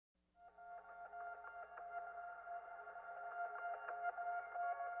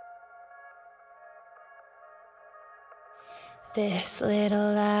This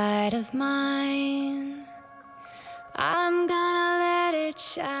little light of mine, I'm gonna let it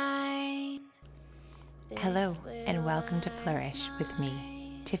shine. Hello, and welcome to Flourish with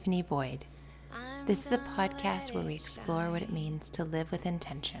me, Tiffany Boyd. This is a podcast where we explore what it means to live with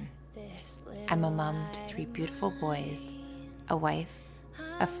intention. I'm a mom to 3 beautiful boys, a wife,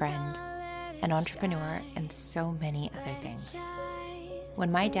 a friend, an entrepreneur, and so many other things. When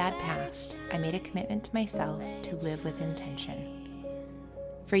my dad passed, I made a commitment to myself to live with intention.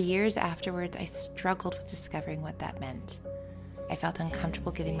 For years afterwards, I struggled with discovering what that meant. I felt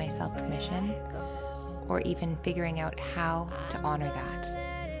uncomfortable giving myself permission or even figuring out how to honor that.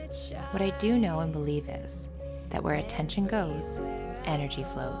 What I do know and believe is that where attention goes, energy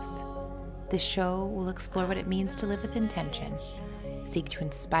flows. This show will explore what it means to live with intention, seek to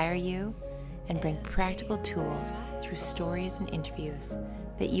inspire you, and bring practical tools through stories and interviews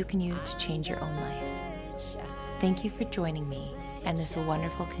that you can use to change your own life. Thank you for joining me and this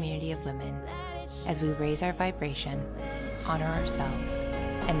wonderful community of women as we raise our vibration, honor ourselves,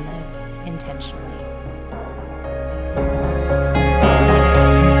 and live intentionally.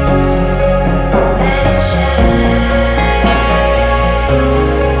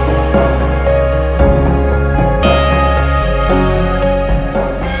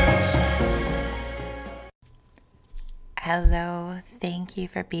 Hello, thank you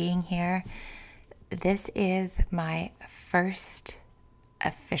for being here. This is my first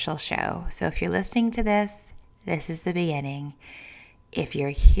official show. So if you're listening to this, this is the beginning. If you're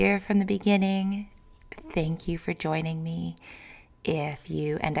here from the beginning, thank you for joining me. If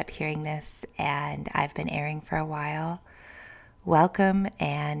you end up hearing this and I've been airing for a while, welcome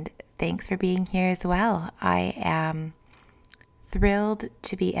and thanks for being here as well. I am thrilled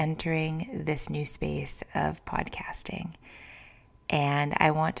to be entering this new space of podcasting. And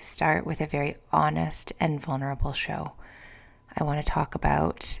I want to start with a very honest and vulnerable show. I want to talk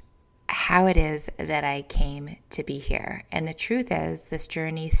about how it is that I came to be here. And the truth is, this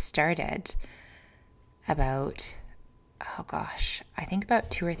journey started about, I think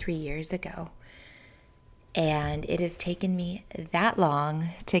about 2 or 3 years ago. And it has taken me that long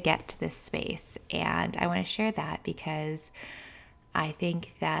to get to this space. And I want to share that because I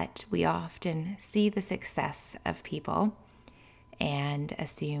think that we often see the success of people and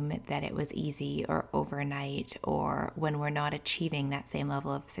assume that it was easy or overnight, or when we're not achieving that same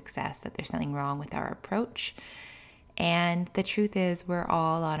level of success, that there's something wrong with our approach. And the truth is, we're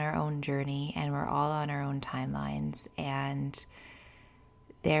all on our own journey and we're all on our own timelines. And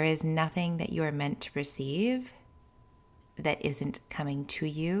there is nothing that you are meant to receive that isn't coming to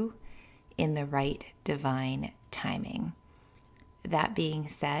you in the right divine timing. That being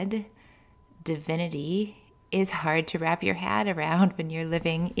said, divinity is hard to wrap your head around when you're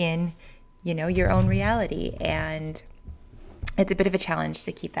living in, your own reality. And it's a bit of a challenge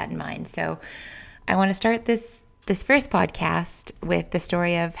to keep that in mind. So I want to start this first podcast with the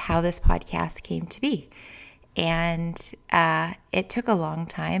story of how this podcast came to be. And it took a long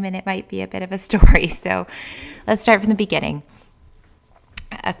time and it might be a bit of a story. So let's start from the beginning.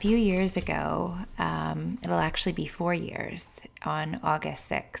 A few years ago, it'll actually be 4 years, on August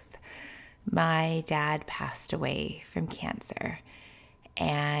 6th, my dad passed away from cancer,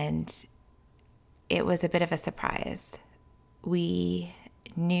 and it was a bit of a surprise. My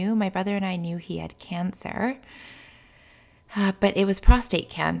brother and I knew he had cancer, but it was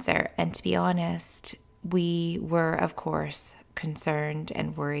prostate cancer, and to be honest, we were, of course, concerned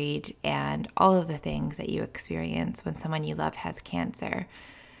and worried, and all of the things that you experience when someone you love has cancer.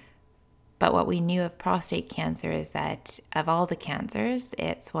 But what we knew of prostate cancer is that of all the cancers,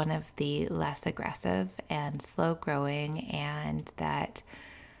 it's one of the less aggressive and slow growing, and that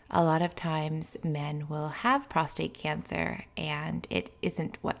a lot of times men will have prostate cancer and it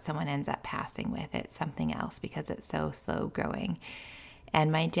isn't what someone ends up passing with. It's something else because it's so slow growing.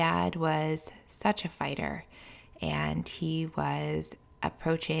 And my dad was such a fighter, and he was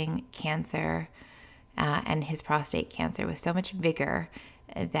approaching cancer and his prostate cancer with so much vigor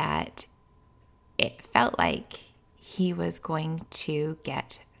that it felt like he was going to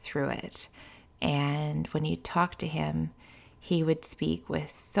get through it. And when you talk to him, he would speak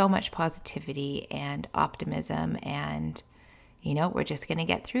with so much positivity and optimism and, we're just going to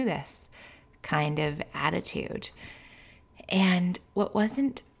get through this kind of attitude. And what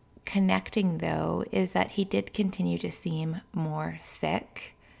wasn't connecting, though, is that he did continue to seem more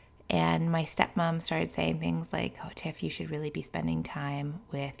sick. And my stepmom started saying things like, "Oh, Tiff, you should really be spending time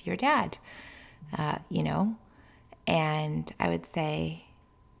with your dad." And I would say,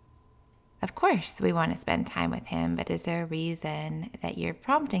 of course we want to spend time with him, but is there a reason that you're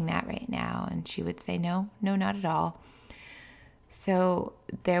prompting that right now? And she would say, no, not at all. So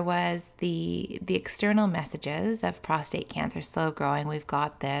there was the external messages of prostate cancer slow growing. We've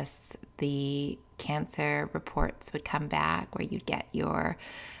got this. The cancer reports would come back where you'd get your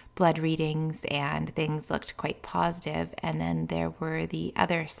blood readings and things looked quite positive. And then there were the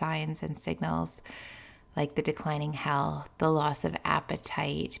other signs and signals like the declining health, the loss of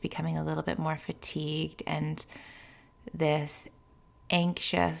appetite, becoming a little bit more fatigued, and this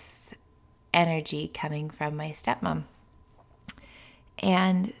anxious energy coming from my stepmom.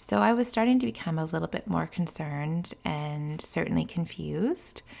 And so I was starting to become a little bit more concerned and certainly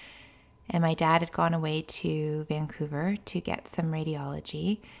confused. And my dad had gone away to Vancouver to get some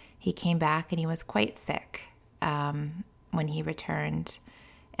radiology. He came back and he was quite sick when he returned.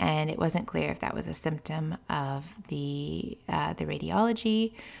 And it wasn't clear if that was a symptom of the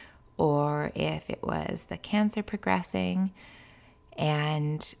radiology or if it was the cancer progressing.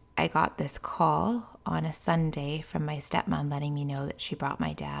 And I got this call on a Sunday from my stepmom letting me know that she brought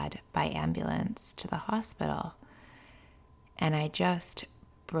my dad by ambulance to the hospital. And I just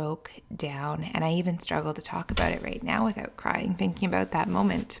broke down, and I even struggle to talk about it right now without crying, thinking about that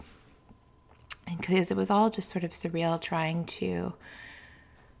moment. And because it was all just sort of surreal, trying to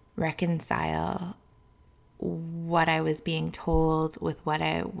reconcile what I was being told with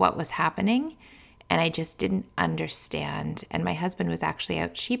what was happening, and I just didn't understand. And my husband was actually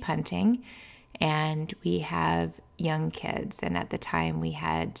out sheep hunting, and we have young kids, and at the time we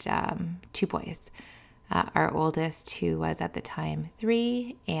had 2 boys. Our oldest, who was at the time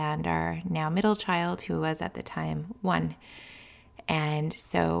 3, and our now middle child, who was at the time 1. And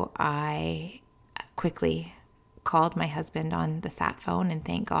so I quickly called my husband on the sat phone, and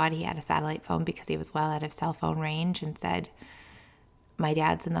thank God he had a satellite phone because he was well out of cell phone range, and said, "My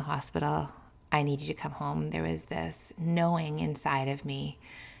dad's in the hospital. I need you to come home." There was this knowing inside of me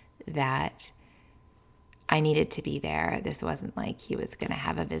that I needed to be there. This wasn't like he was going to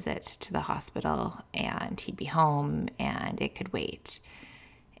have a visit to the hospital and he'd be home and it could wait.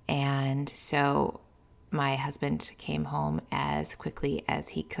 And so my husband came home as quickly as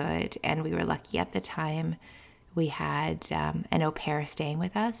he could. And we were lucky at the time. We had an au pair staying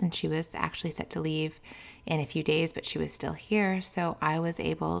with us, and she was actually set to leave in a few days, but she was still here. So I was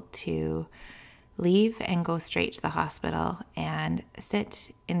able to leave and go straight to the hospital and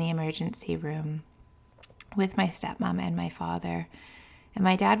sit in the emergency room with my stepmom and my father. And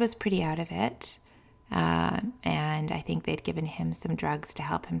my dad was pretty out of it. And I think they'd given him some drugs to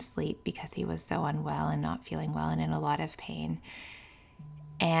help him sleep because he was so unwell and not feeling well and in a lot of pain.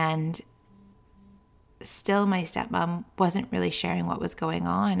 And still my stepmom wasn't really sharing what was going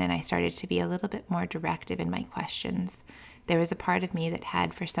on, and I started to be a little bit more directive in my questions. There was a part of me that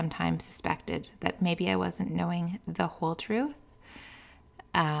had for some time suspected that maybe I wasn't knowing the whole truth.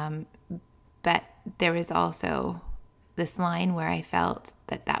 But there was also this line where I felt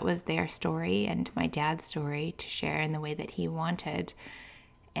that that was their story and my dad's story to share in the way that he wanted.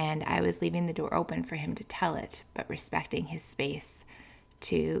 And I was leaving the door open for him to tell it, but respecting his space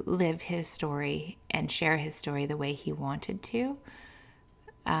to live his story and share his story the way he wanted to.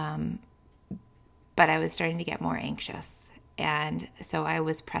 But I was starting to get more anxious. And so I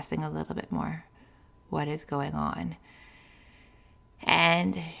was pressing a little bit more, what is going on?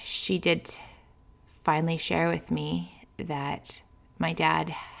 And she did finally share with me that my dad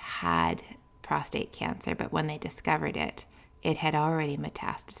had prostate cancer, but when they discovered it, it had already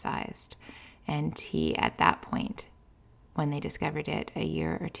metastasized. And he, at that point, when they discovered it a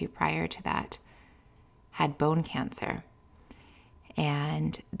year or 2 prior to that, had bone cancer,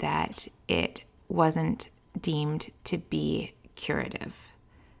 and that it wasn't deemed to be curative,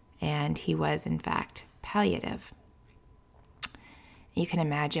 and he was, in fact, palliative. You can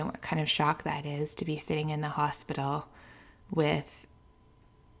imagine what kind of shock that is to be sitting in the hospital with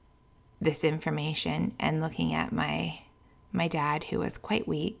this information and looking at my dad, who was quite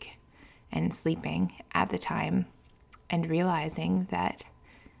weak and sleeping at the time, and realizing that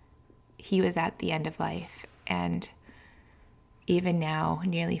he was at the end of life. And even now,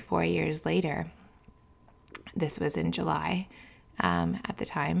 nearly 4 years later, this was in July at the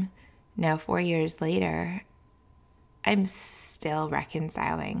time, now 4 years later, I'm still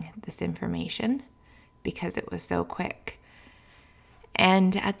reconciling this information because it was so quick.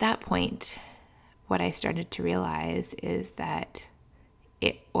 And at that point, what I started to realize is that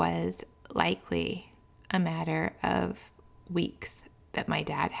it was likely a matter of weeks that my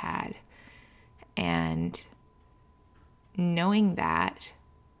dad had. And knowing that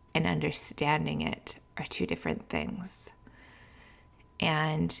and understanding it are 2 different things.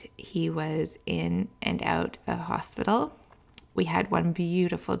 And he was in and out of hospital. We had one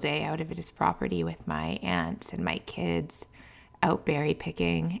beautiful day out of his property with my aunts and my kids out berry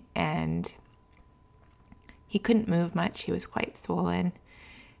picking, and he couldn't move much. He was quite swollen,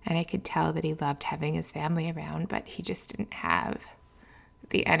 and I could tell that he loved having his family around, but he just didn't have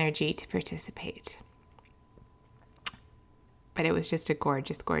the energy to participate. But it was just a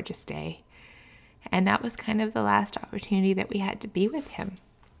gorgeous, gorgeous day. And that was kind of the last opportunity that we had to be with him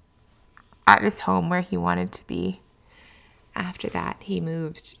at his home where he wanted to be. After that, he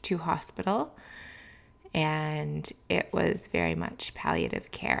moved to hospital, and it was very much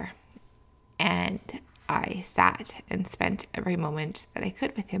palliative care. And I sat and spent every moment that I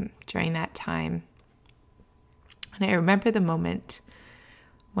could with him during that time. And I remember the moment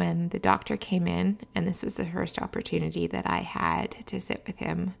when the doctor came in, and this was the first opportunity that I had to sit with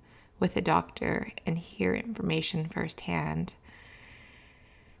him, with a doctor, and hear information firsthand.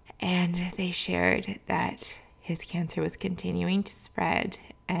 And they shared that his cancer was continuing to spread,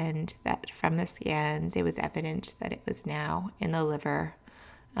 and that from the scans, it was evident that it was now in the liver,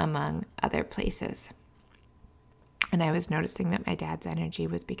 among other places. And I was noticing that my dad's energy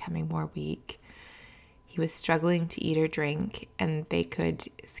was becoming more weak. He was struggling to eat or drink, and they could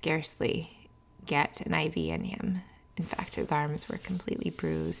scarcely get an IV in him. In fact, his arms were completely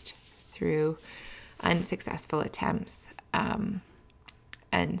bruised through unsuccessful attempts.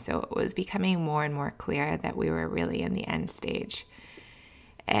 And so it was becoming more and more clear that we were really in the end stage.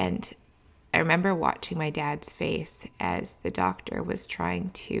 And I remember watching my dad's face as the doctor was trying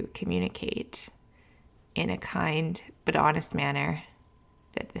to communicate in a kind but honest manner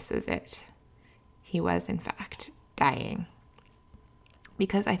that this was it. He was, in fact, dying.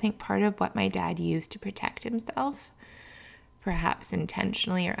 Because I think part of what my dad used to protect himself, perhaps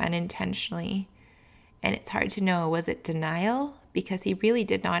intentionally or unintentionally, and it's hard to know, was it denial? Because he really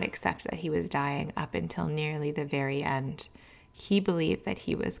did not accept that he was dying up until nearly the very end. He believed that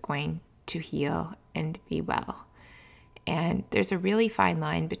he was going to heal and be well. And there's a really fine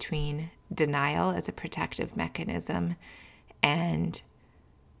line between denial as a protective mechanism and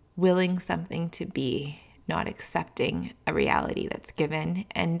willing something to be, not accepting a reality that's given.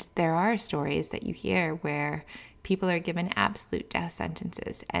 And there are stories that you hear where people are given absolute death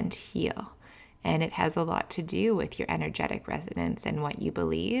sentences and heal. And it has a lot to do with your energetic resonance and what you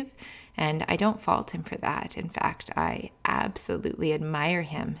believe. And I don't fault him for that. In fact, I absolutely admire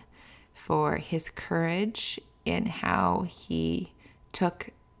him for his courage in how he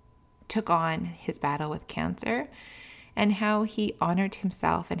took on his battle with cancer, and how he honored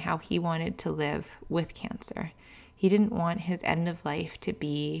himself and how he wanted to live with cancer. He didn't want his end of life to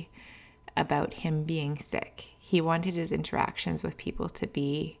be about him being sick. He wanted his interactions with people to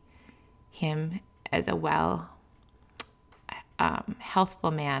be him as a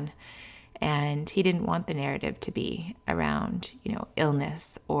healthful man. And he didn't want the narrative to be around,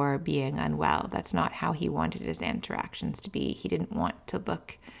 illness or being unwell. That's not how he wanted his interactions to be. He didn't want to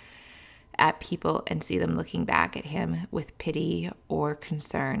look at people and see them looking back at him with pity or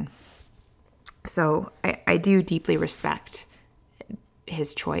concern. So I do deeply respect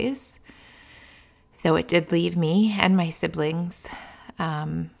his choice, though it did leave me and my siblings,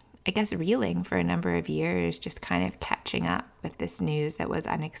 reeling for a number of years, just kind of catching up with this news that was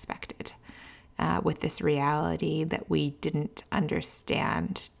unexpected, with this reality that we didn't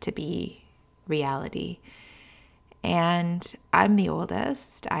understand to be reality. And I'm the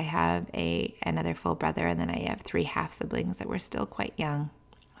oldest. I have another full brother, and then I have 3 half siblings that were still quite young.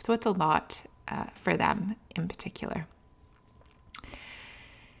 So it's a lot for them in particular.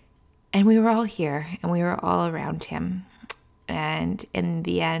 And we were all here, and we were all around him. And in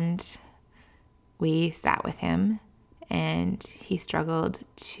the end, we sat with him, and he struggled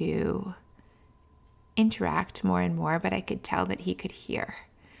to interact more and more, but I could tell that he could hear.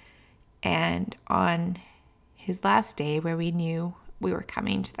 And on his last day, where we knew we were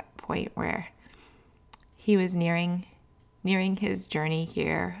coming to that point where he was nearing his journey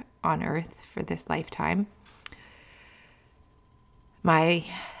here on earth for this lifetime, my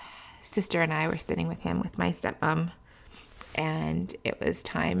sister and I were sitting with him with my stepmom, and it was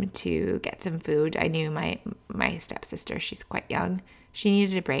time to get some food. I knew my stepsister, she's quite young, she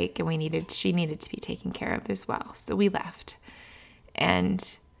needed a break, and she needed to be taken care of as well. So we left,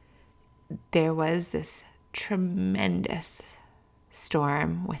 and there was this tremendous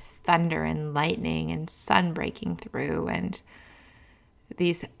storm with thunder and lightning and sun breaking through and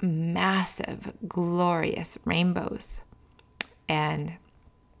these massive, glorious rainbows. And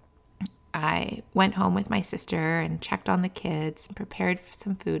I went home with my sister and checked on the kids and prepared for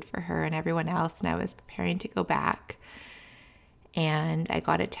some food for her and everyone else, and I was preparing to go back. And I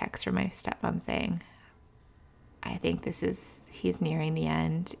got a text from my stepmom saying, I think he's nearing the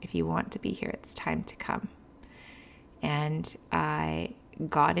end. If you want to be here, it's time to come. And I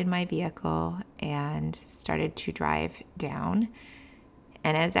got in my vehicle and started to drive down.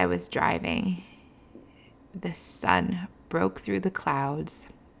 And as I was driving, the sun broke through the clouds,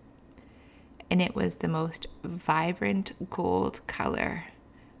 and it was the most vibrant gold color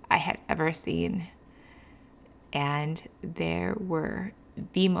I had ever seen. And there were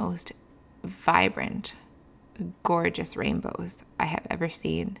the most vibrant, gorgeous rainbows I have ever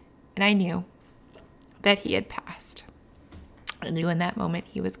seen. And I knew that he had passed. I knew in that moment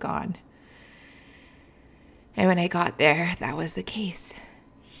he was gone. And when I got there, that was the case.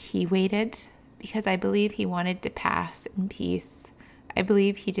 He waited because I believe he wanted to pass in peace. I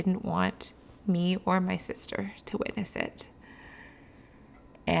believe he didn't want me or my sister to witness it.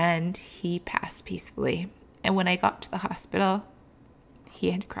 And he passed peacefully. And when I got to the hospital, he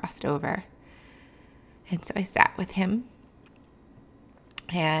had crossed over. And so I sat with him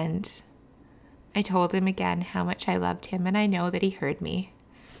and I told him again how much I loved him, and I know that he heard me.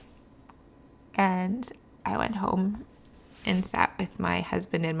 And I went home and sat with my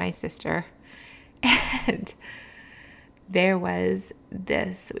husband and my sister. And there was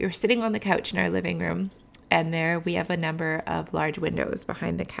this, we were sitting on the couch in our living room, and there we have a number of large windows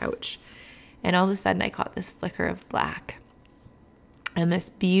behind the couch. And all of a sudden I caught this flicker of black. And this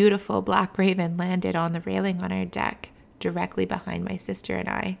beautiful black raven landed on the railing on our deck directly behind my sister and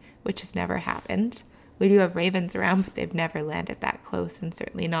I, which has never happened. We do have ravens around, but they've never landed that close, and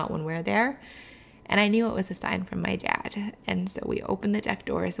certainly not when we're there. And I knew it was a sign from my dad. And so we opened the deck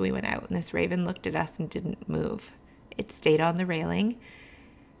doors and we went out, and this raven looked at us and didn't move. It stayed on the railing,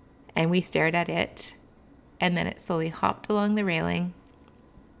 and we stared at it. And then it slowly hopped along the railing,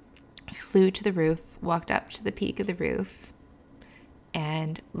 flew to the roof, walked up to the peak of the roof,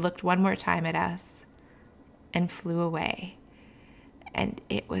 and looked one more time at us and flew away. And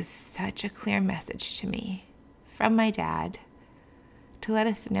it was such a clear message to me from my dad to let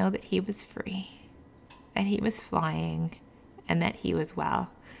us know that he was free, that he was flying, and that he was well.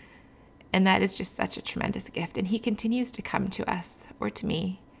 And that is just such a tremendous gift. And he continues to come to us, or to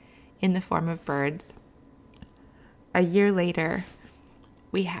me, in the form of birds. A year later,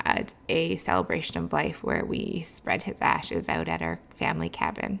 we had a celebration of life where we spread his ashes out at our family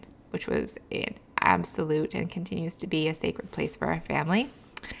cabin, which was an absolute and continues to be a sacred place for our family.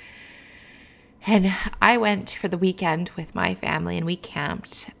 And I went for the weekend with my family, and we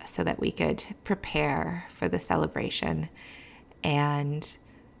camped so that we could prepare for the celebration. And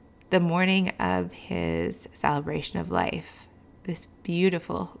the morning of his celebration of life, this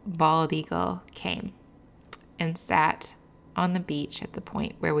beautiful bald eagle came and sat on the beach at the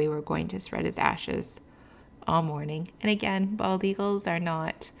point where we were going to spread his ashes all morning. And again, bald eagles are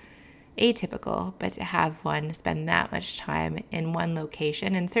not atypical, but to have one spend that much time in one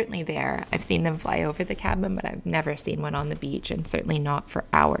location, and certainly there, I've seen them fly over the cabin, but I've never seen one on the beach, and certainly not for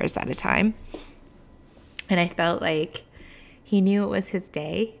hours at a time. And I felt like he knew it was his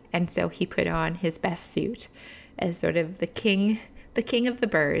day, and so he put on his best suit as sort of the king of the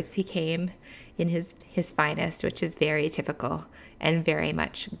birds. He came in his finest, which is very typical and very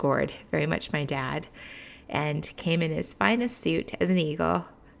much Gord, very much my dad, and came in his finest suit as an eagle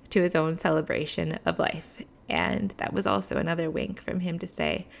to his own celebration of life. And that was also another wink from him to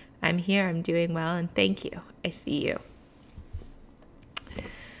say, I'm here, I'm doing well, and thank you, I see you.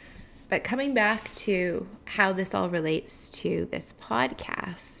 But coming back to how this all relates to this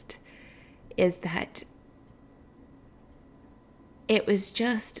podcast is that it was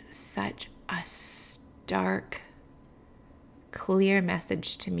just such a stark, clear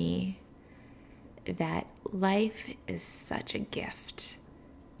message to me that life is such a gift.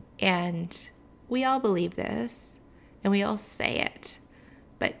 And we all believe this, and we all say it,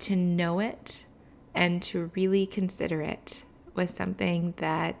 but to know it and to really consider it was something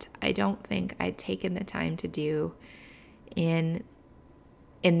that I don't think I'd taken the time to do in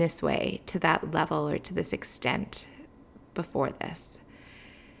this way, to that level, or to this extent before this.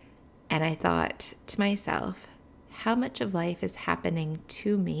 And I thought to myself, how much of life is happening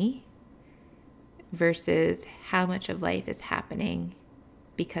to me versus how much of life is happening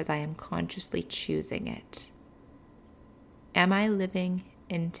because I am consciously choosing it? Am I living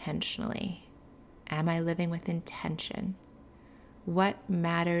intentionally? Am I living with intention? What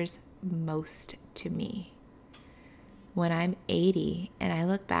matters most to me? When I'm 80 and I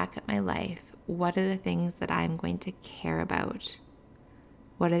look back at my life, what are the things that I'm going to care about?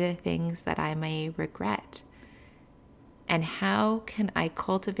 What are the things that I may regret? And how can I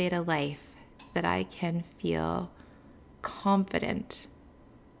cultivate a life that I can feel confident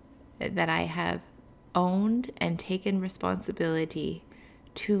that I have owned and taken responsibility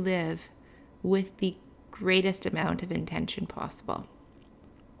to live with the greatest amount of intention possible.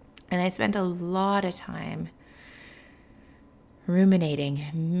 And I spent a lot of time ruminating,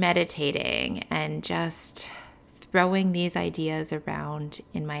 meditating, and just throwing these ideas around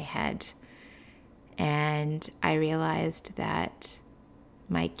in my head. And I realized that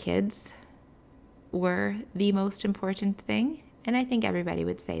my kids were the most important thing. And I think everybody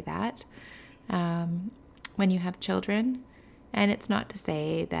would say that when you have children. And it's not to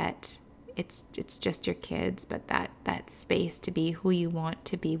say that it's just your kids, but that space to be who you want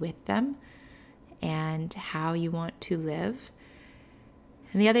to be with them and how you want to live.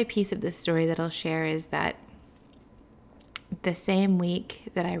 And the other piece of this story that I'll share is that the same week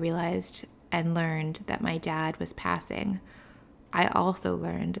that I realized and learned that my dad was passing, I also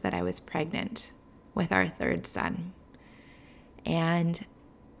learned that I was pregnant with our third son. And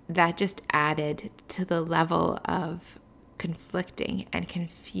that just added to the level of conflicting and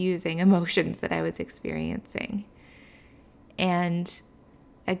confusing emotions that I was experiencing. And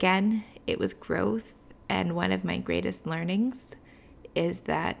again, it was growth. And one of my greatest learnings is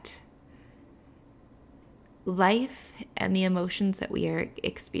that life and the emotions that we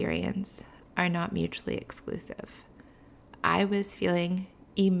experience are not mutually exclusive. I was feeling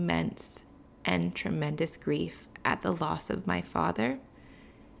immense and tremendous grief at the loss of my father.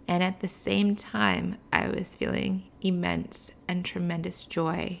 And at the same time, I was feeling immense and tremendous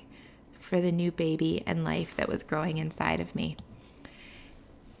joy for the new baby and life that was growing inside of me.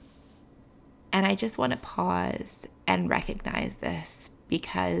 And I just want to pause and recognize this,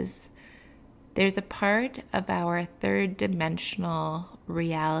 because there's a part of our third dimensional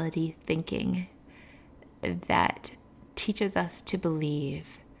reality thinking that teaches us to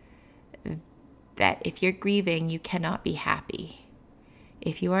believe that if you're grieving, you cannot be happy.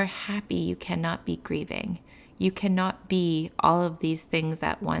 If you are happy, you cannot be grieving. You cannot be all of these things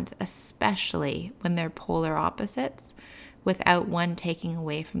at once, especially when they're polar opposites, without one taking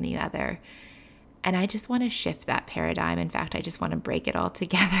away from the other. And I just want to shift that paradigm. In fact, I just want to break it all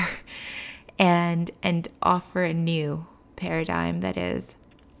together and offer a new paradigm that is,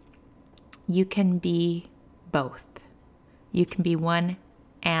 you can be both. You can be one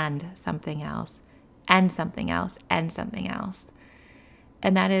and something else, and something else, and something else.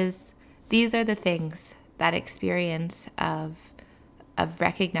 And that is, these are the things, that experience of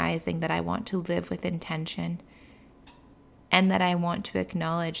recognizing that I want to live with intention, and that I want to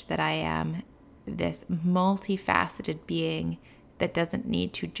acknowledge that I am this multifaceted being that doesn't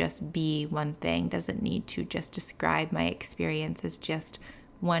need to just be one thing, doesn't need to just describe my experience as just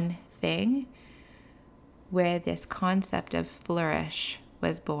one thing, where this concept of flourish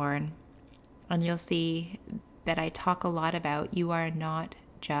was born. And you'll see that I talk a lot about you are not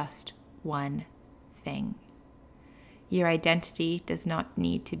just one thing. Your identity does not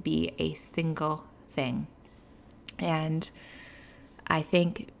need to be a single thing. And I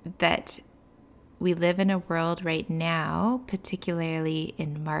think that we live in a world right now, particularly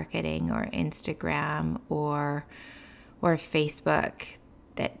in marketing or Instagram or Facebook,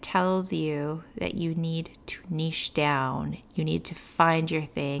 that tells you that you need to niche down, you need to find your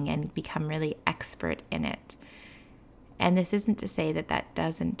thing and become really expert in it. And this isn't to say that that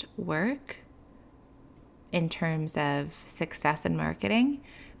doesn't work in terms of success in marketing,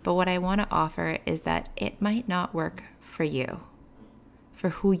 but what I want to offer is that it might not work for you, for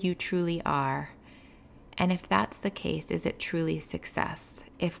who you truly are. And if that's the case, is it truly success?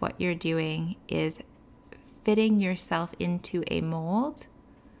 If what you're doing is fitting yourself into a mold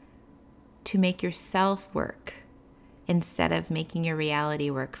to make yourself work instead of making your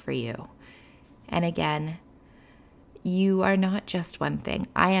reality work for you. And again, you are not just one thing.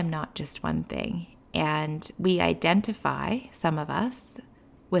 I am not just one thing. And we identify, some of us,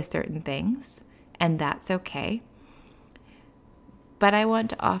 with certain things, and that's okay. But I want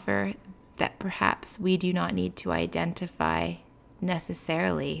to offer that perhaps we do not need to identify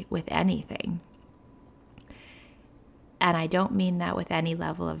necessarily with anything. And I don't mean that with any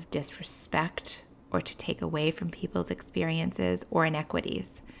level of disrespect or to take away from people's experiences or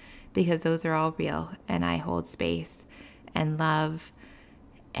inequities, because those are all real, and I hold space and love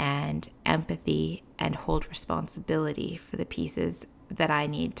and empathy and hold responsibility for the pieces that I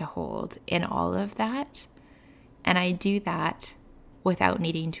need to hold in all of that. And I do that without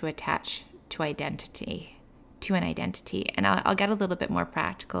needing to attach to an identity. And I'll get a little bit more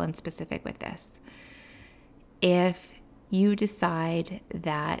practical and specific with this. If you decide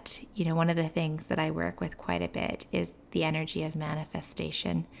that, one of the things that I work with quite a bit is the energy of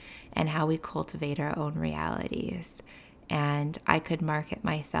manifestation and how we cultivate our own realities. And I could market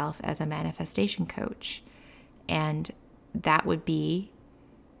myself as a manifestation coach. And that would be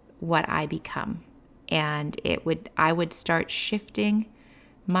what I become. And I would start shifting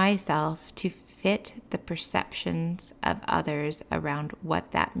myself to fit the perceptions of others around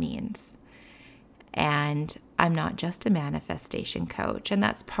what that means. And I'm not just a manifestation coach. And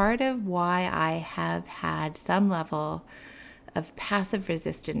that's part of why I have had some level of passive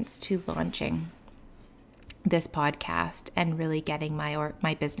resistance to launching this podcast and really getting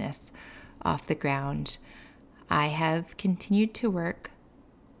my business off the ground. I have continued to work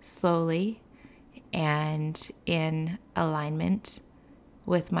slowly and in alignment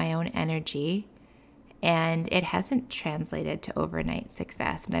with my own energy, and it hasn't translated to overnight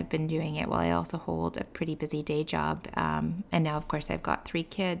success. And I've been doing it while I also hold a pretty busy day job, and now of course I've got 3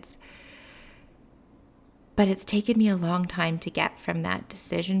 kids. But it's taken me a long time to get from that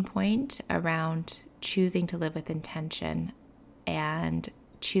decision point around choosing to live with intention and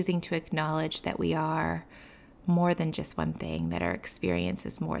choosing to acknowledge that we are more than just one thing, that our experience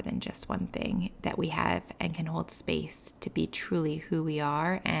is more than just one thing, that we have and can hold space to be truly who we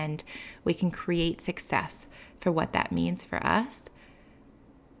are, and we can create success for what that means for us.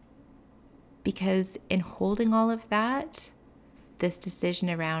 Because in holding all of that, this decision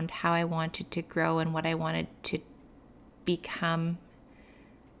around how I wanted to grow and what I wanted to become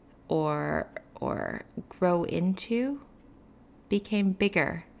or grow into became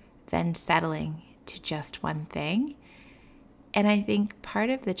bigger than settling to just one thing. And I think part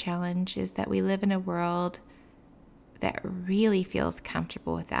of the challenge is that we live in a world that really feels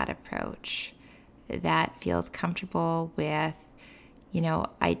comfortable with that approach, that feels comfortable with,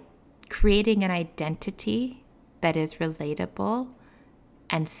 creating an identity that is relatable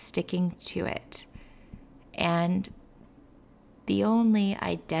and sticking to it. And the only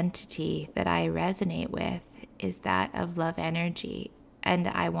identity that I resonate with is that of love energy. And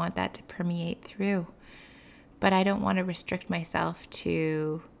I want that to permeate through. But I don't want to restrict myself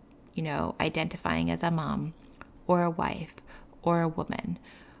to, identifying as a mom or a wife or a woman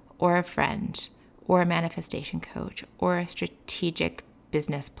or a friend or a manifestation coach or a strategic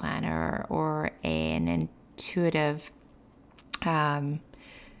business planner or an intuitive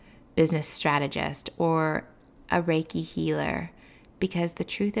business strategist or a Reiki healer. Because the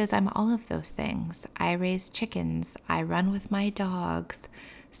truth is, I'm all of those things. I raise chickens. I run with my dogs.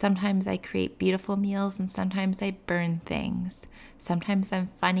 Sometimes I create beautiful meals and sometimes I burn things. Sometimes I'm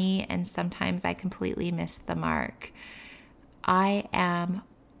funny and sometimes I completely miss the mark. I am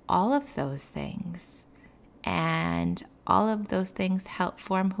all of those things. And all of those things help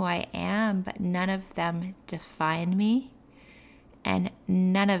form who I am, but none of them define me. And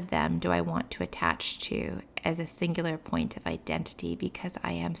none of them do I want to attach to as a singular point of identity, because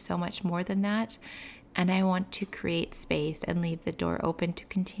I am so much more than that. And I want to create space and leave the door open to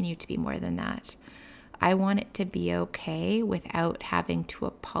continue to be more than that. I want it to be okay without having to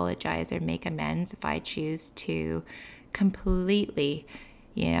apologize or make amends if I choose to completely,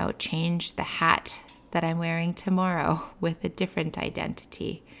 change the hat that I'm wearing tomorrow with a different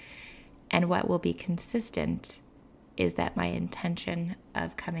identity. And what will be consistent is that my intention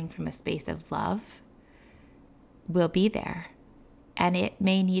of coming from a space of love will be there. And it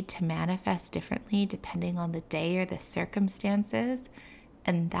may need to manifest differently depending on the day or the circumstances.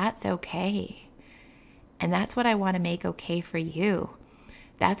 And that's okay. And that's what I want to make okay for you.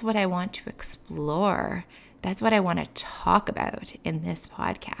 That's what I want to explore. That's what I want to talk about in this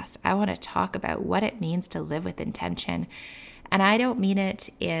podcast. I want to talk about what it means to live with intention. And I don't mean it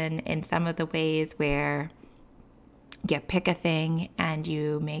in some of the ways where you pick a thing and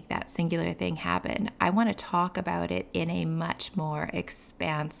you make that singular thing happen. I want to talk about it in a much more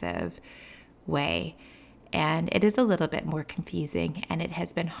expansive way. And it is a little bit more confusing, and it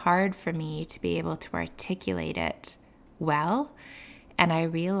has been hard for me to be able to articulate it well. And I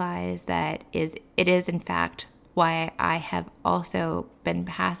realize that it is in fact why I have also been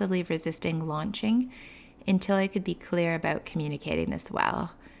passively resisting launching until I could be clear about communicating this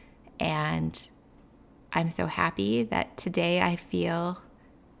well. And I'm so happy that today I feel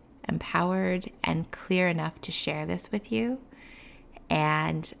empowered and clear enough to share this with you.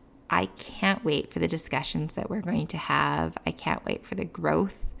 And I can't wait for the discussions that we're going to have. I can't wait for the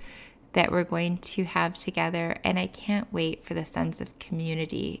growth that we're going to have together. And I can't wait for the sense of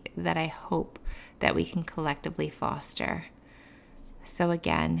community that I hope that we can collectively foster. So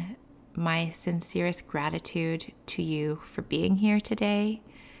again, my sincerest gratitude to you for being here today,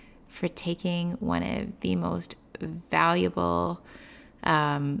 for taking one of the most valuable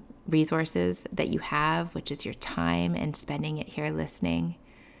resources that you have, which is your time, and spending it here listening.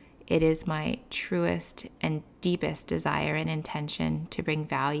 It is my truest and deepest desire and intention to bring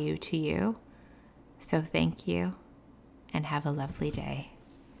value to you. So thank you, and have a lovely day.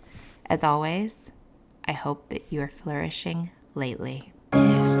 As always, I hope that you are flourishing lately.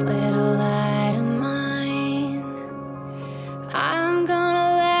 This little light of mine, I'm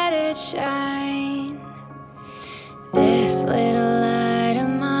gonna let it shine. This little light of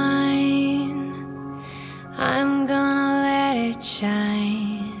mine, I'm gonna let it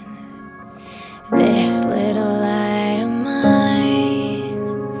shine. This little light of mine,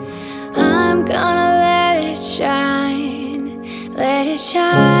 I'm gonna let it shine. Let it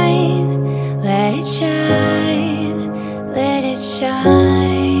shine, let it shine, let it shine.